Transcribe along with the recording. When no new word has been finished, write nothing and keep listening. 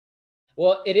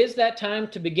Well, it is that time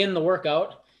to begin the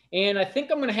workout. And I think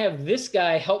I'm going to have this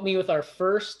guy help me with our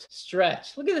first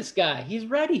stretch. Look at this guy. He's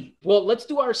ready. Well, let's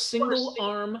do our single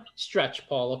arm stretch,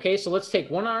 Paul. Okay, so let's take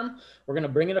one arm. We're going to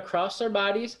bring it across our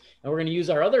bodies, and we're going to use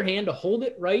our other hand to hold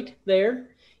it right there.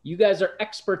 You guys are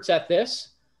experts at this.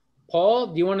 Paul,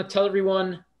 do you want to tell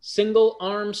everyone single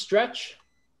arm stretch?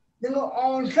 Single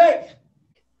arm stretch.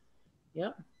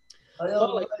 Yeah.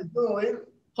 Paul,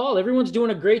 Paul, everyone's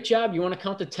doing a great job. You want to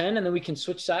count to 10 and then we can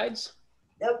switch sides?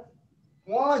 Yep.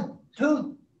 1,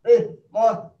 2, 3,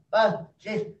 4, 5,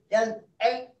 6, 7,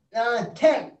 8, 9,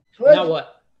 10. Switch. Now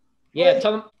what? Yeah,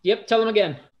 tell them. Yep, tell them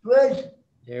again. Switch.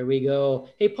 There we go.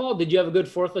 Hey, Paul, did you have a good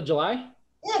 4th of July?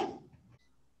 Yeah.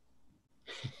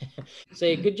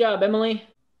 Say, good job, Emily.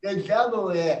 Good job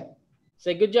over there.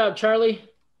 Say, good job, Charlie.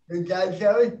 Good job,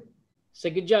 Charlie.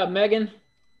 Say, good job, Megan.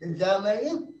 Good job,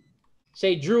 Megan.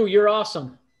 Say, Drew, you're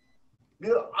awesome.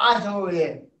 You're awesome over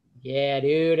there. Yeah,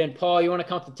 dude. And Paul, you want to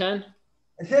count to 10?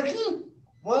 15.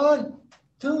 1,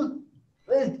 2,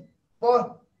 3,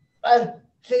 4, 5,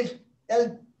 6,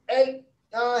 7, 8,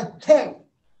 9, 10.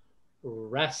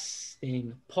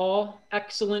 Resting. Paul,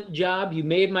 excellent job. You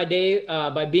made my day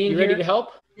by being here. Ready to help?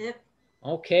 Yep.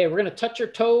 Okay, we're going to touch your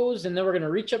toes, and then we're going to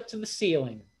reach up to the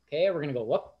ceiling. Okay, we're going to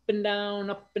go up and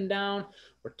down, up and down.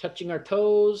 We're touching our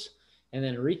toes, and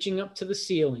then reaching up to the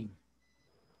ceiling.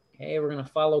 Okay, we're going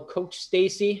to follow Coach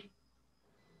Stacy.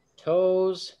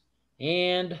 Toes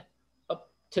and up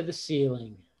to the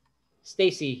ceiling.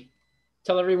 Stacy,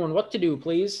 tell everyone what to do,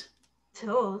 please.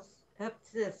 Toes up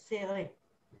to the ceiling.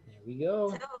 There we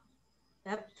go. Toes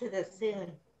up to the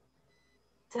ceiling.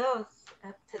 Toes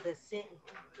up to the ceiling.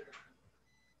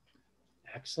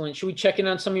 Excellent. Should we check in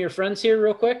on some of your friends here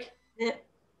real quick? Yep.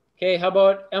 Okay, how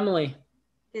about Emily?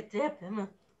 Good job, Emma.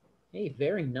 Hey,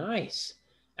 very nice.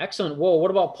 Excellent. Whoa, what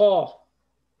about Paul?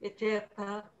 Good job,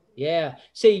 Paul. Yeah.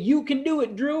 Say, you can do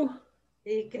it, Drew.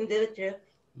 You can do it, Drew.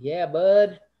 Yeah,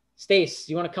 bud. Stace,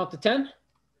 you want to count to 10?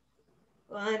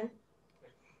 1,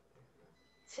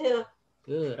 2.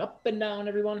 Good. Up and down,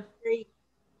 everyone. 3,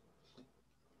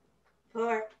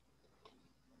 4,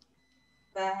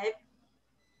 5,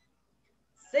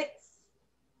 6,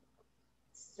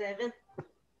 7,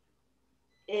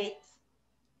 8,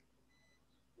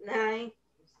 9,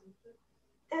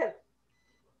 10.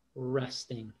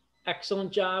 Resting.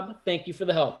 Excellent job. Thank you for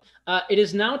the help. It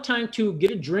is now time to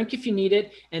get a drink if you need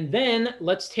it, and then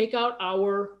let's take out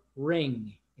our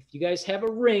ring. If you guys have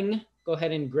a ring, go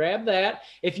ahead and grab that.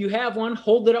 If you have one,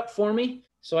 hold it up for me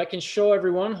so I can show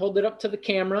everyone. Hold it up to the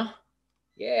camera.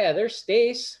 Yeah, there's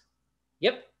Stace.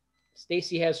 Yep,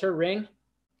 Stacy has her ring.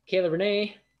 Kayla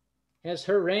Renee has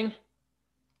her ring.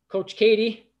 Coach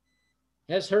Katie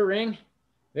has her ring.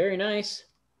 Very nice.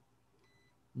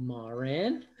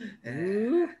 Marin.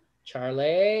 Ooh.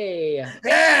 Charlie.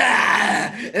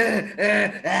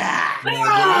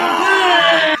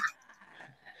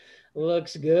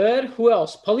 Looks good. Who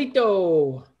else?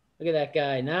 Paulito. Look at that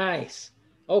guy. Nice.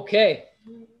 Okay.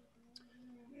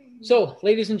 So,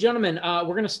 ladies and gentlemen,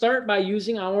 we're going to start by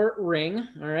using our ring.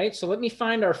 All right. So let me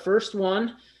find our first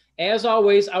one. As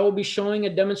always, I will be showing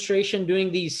a demonstration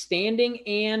doing these standing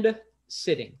and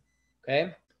sitting.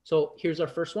 Okay. So here's our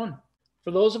first one. For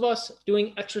those of us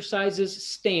doing exercises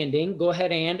standing, go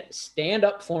ahead and stand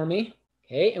up for me.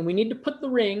 Okay. And we need to put the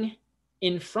ring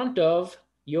in front of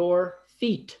your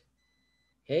feet.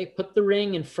 Okay. Put the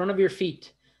ring in front of your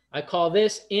feet. I call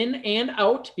this in and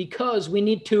out because we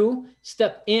need to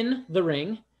step in the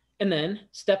ring and then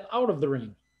step out of the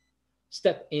ring.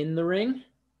 Step in the ring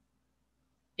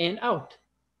and out.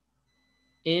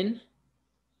 In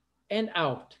and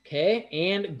out, okay?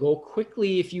 And go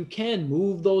quickly if you can.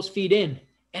 Move those feet in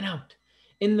and out,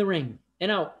 in the ring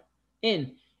and out,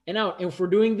 in and out. And if we're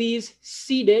doing these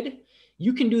seated,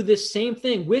 you can do this same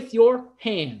thing with your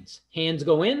hands. Hands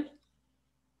go in,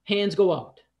 hands go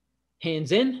out.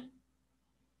 Hands in,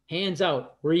 hands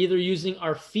out. We're either using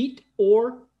our feet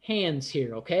or hands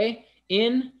here, okay?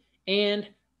 In and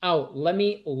out. Let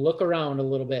me look around a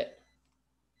little bit.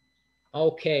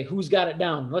 Okay, who's got it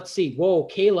down? Let's see. Whoa,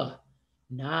 Kayla.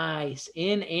 Nice.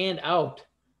 In and out.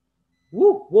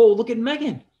 Woo. Whoa, look at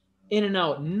Megan. In and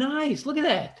out. Nice. Look at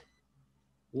that.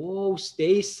 Whoa,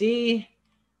 Stacy.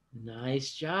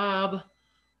 Nice job.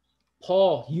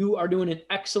 Paul, you are doing an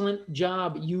excellent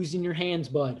job using your hands,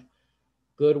 bud.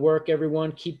 Good work,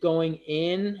 everyone. Keep going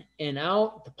in and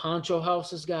out. The Poncho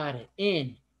House has got it.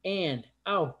 In and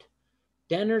out.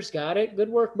 Denner's got it. Good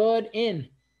work, bud. In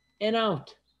and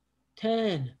out.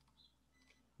 10,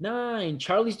 9.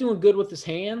 Charlie's doing good with his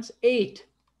hands. 8,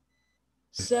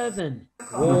 7.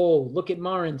 Whoa, look at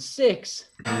Marin. 6,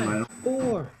 5,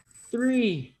 4,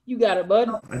 3. You got it, bud.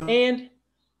 And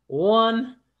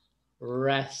 1.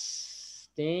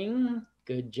 Resting.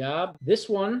 Good job. This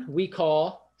one we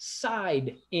call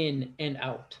side in and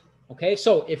out. Okay,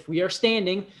 so if we are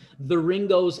standing, the ring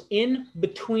goes in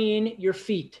between your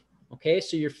feet. Okay,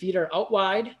 so your feet are out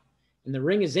wide and the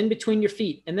ring is in between your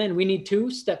feet. And then we need to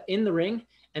step in the ring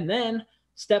and then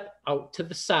step out to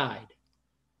the side.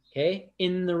 Okay,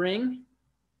 in the ring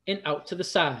and out to the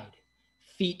side.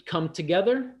 Feet come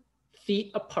together,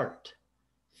 feet apart.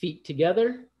 Feet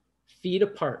together, feet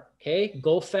apart. Okay,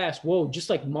 go fast. Whoa,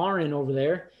 just like Marin over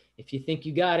there. If you think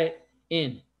you got it,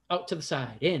 in, out to the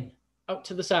side, in, out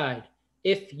to the side.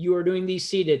 If you are doing these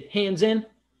seated, hands in,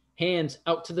 hands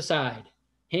out to the side,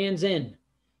 hands in,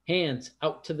 hands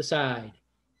out to the side,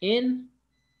 in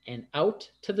and out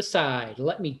to the side.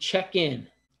 Let me check in.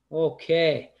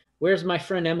 Okay, where's my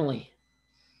friend Emily?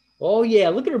 Oh yeah,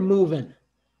 look at her moving.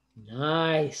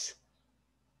 Nice.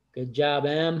 Good job,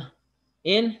 Em.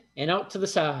 In and out to the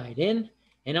side, in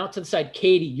and out to the side.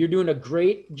 Katie, you're doing a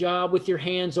great job with your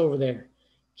hands over there.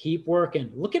 Keep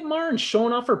working. Look at Marin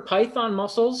showing off her Python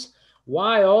muscles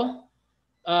while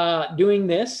doing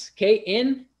this. Okay,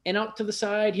 in and out to the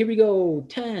side. Here we go.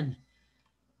 10,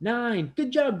 9.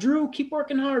 Good job, Drew. Keep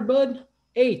working hard, bud.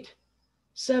 8,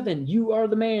 7. You are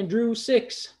the man, Drew.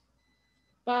 6,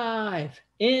 5.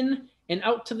 In and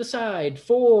out to the side.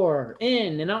 4.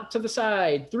 In and out to the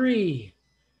side. 3,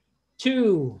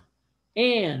 2,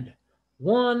 and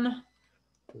 1.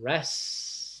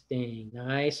 Resting.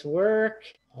 Nice work.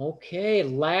 Okay,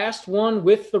 last one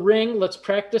with the ring. Let's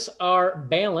practice our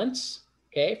balance.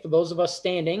 Okay, for those of us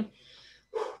standing,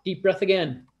 deep breath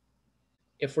again.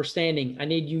 If we're standing, I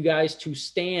need you guys to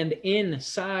stand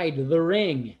inside the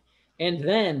ring and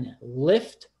then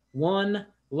lift one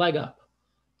leg up.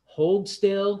 Hold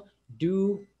still.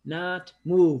 Do not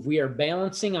move. We are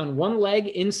balancing on one leg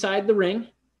inside the ring.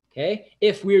 Okay,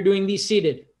 if we are doing these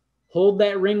seated, hold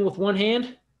that ring with one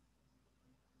hand.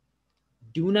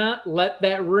 Do not let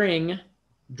that ring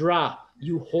drop.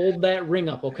 You hold that ring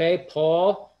up, okay?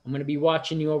 Paul, I'm going to be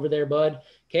watching you over there, bud.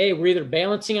 Okay, we're either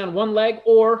balancing on one leg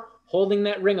or holding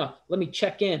that ring up. Let me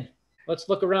check in. Let's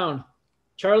look around.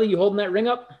 Charlie, you holding that ring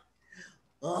up?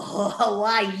 Oh,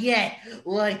 why, yes.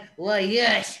 Why,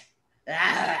 yes.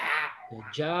 Good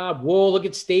job. Whoa, look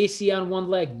at Stacy on one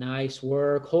leg. Nice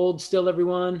work. Hold still,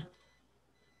 everyone.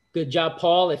 Good job,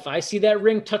 Paul. If I see that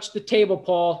ring touch the table,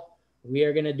 Paul, we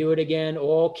are going to do it again.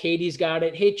 Oh, Katie's got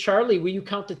it. Hey, Charlie, will you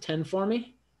count to 10 for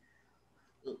me?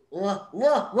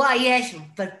 Why, yes,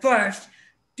 but first,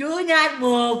 do not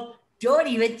move. Don't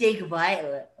even think about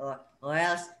it, or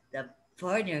else the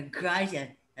partner in crime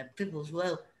and people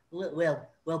will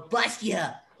bust you.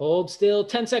 Hold still.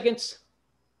 10 seconds.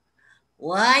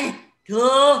 1,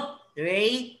 2,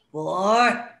 3,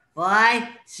 4, 5,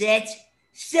 6,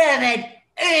 7,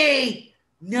 8,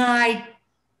 9,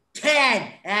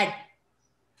 10, and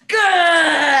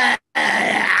good.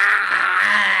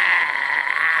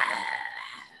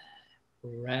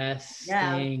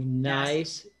 Resting.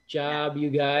 Nice job, you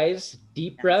guys.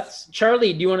 Deep breaths.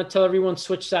 Charlie, do you want to tell everyone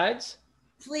switch sides?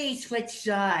 Please switch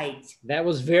sides. That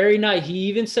was very nice. He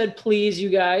even said please, you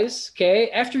guys. Okay.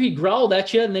 After he growled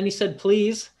at you and then he said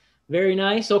please. Very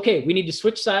nice. Okay. We need to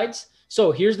switch sides.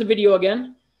 So here's the video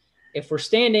again. If we're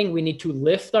standing, we need to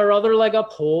lift our other leg up,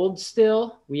 hold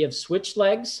still. We have switched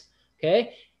legs.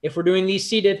 Okay. If we're doing these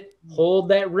seated, hold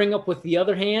that ring up with the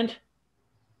other hand.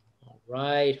 All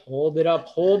right. Hold it up.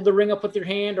 Hold the ring up with your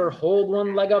hand or hold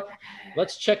one leg up.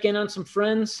 Let's check in on some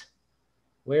friends.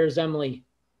 Where's Emily?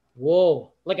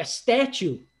 Whoa, like a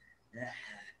statue.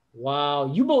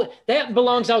 Wow. That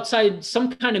belongs outside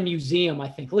some kind of museum, I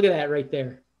think. Look at that right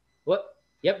there. What?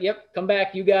 Yep. Come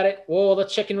back. You got it. Whoa,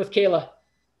 let's check in with Kayla.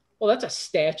 Oh, that's a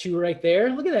statue right there.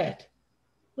 Look at that.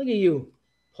 Look at you.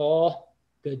 Paul,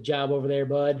 good job over there,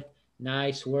 bud.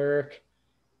 Nice work.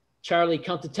 Charlie,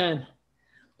 count to 10.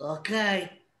 Okay.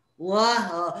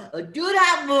 Whoa, do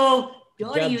not move.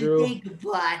 Don't job, even Drew. think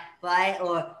about it,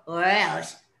 or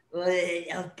else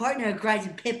a partner in crimes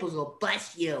and pimples will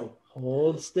bust you.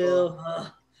 Hold still.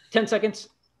 10 seconds.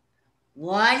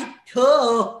 1,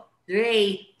 2,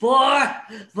 3, 4,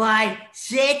 5,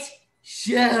 6,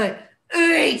 7,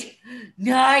 8,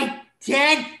 9,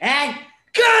 10, and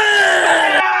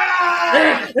good!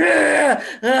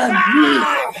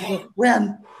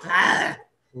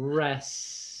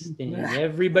 Resting.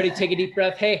 Everybody take a deep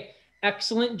breath. Hey,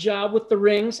 excellent job with the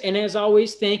rings. And as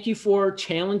always, thank you for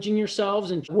challenging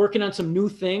yourselves and working on some new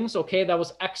things. Okay, that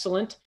was excellent.